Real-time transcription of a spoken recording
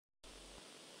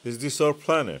Is this our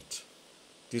planet?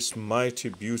 This mighty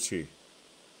beauty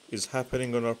is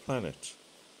happening on our planet.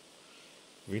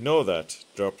 We know that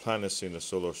there are planets in the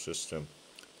solar system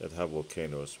that have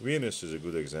volcanoes. Venus is a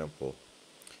good example.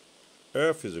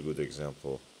 Earth is a good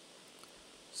example.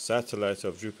 Satellite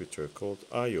of Jupiter called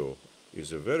Io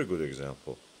is a very good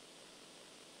example.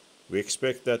 We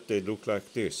expect that they look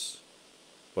like this,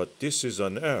 but this is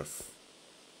on Earth.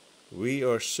 We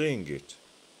are seeing it.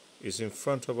 It's in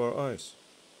front of our eyes.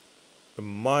 A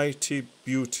mighty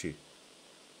beauty.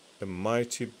 A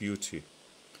mighty beauty.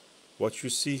 What you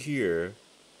see here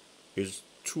is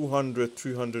 200,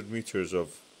 300 meters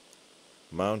of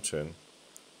mountain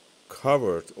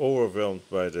covered, overwhelmed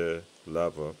by the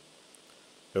lava.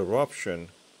 Eruption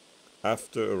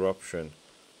after eruption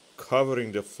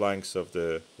covering the flanks of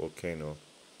the volcano,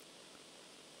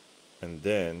 and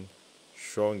then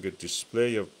showing a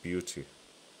display of beauty.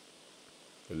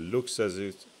 It looks as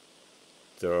if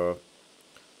there are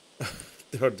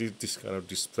this kind of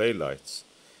display lights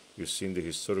you see in the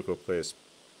historical place,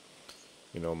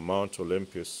 Mount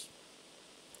Olympus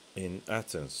in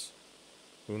Athens,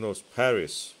 who knows,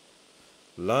 Paris,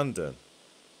 London.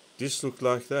 This looked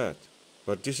like that,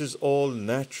 but this is all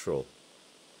natural.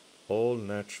 All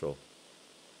natural.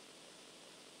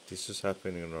 This is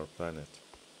happening on our planet.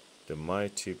 The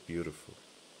mighty beautiful.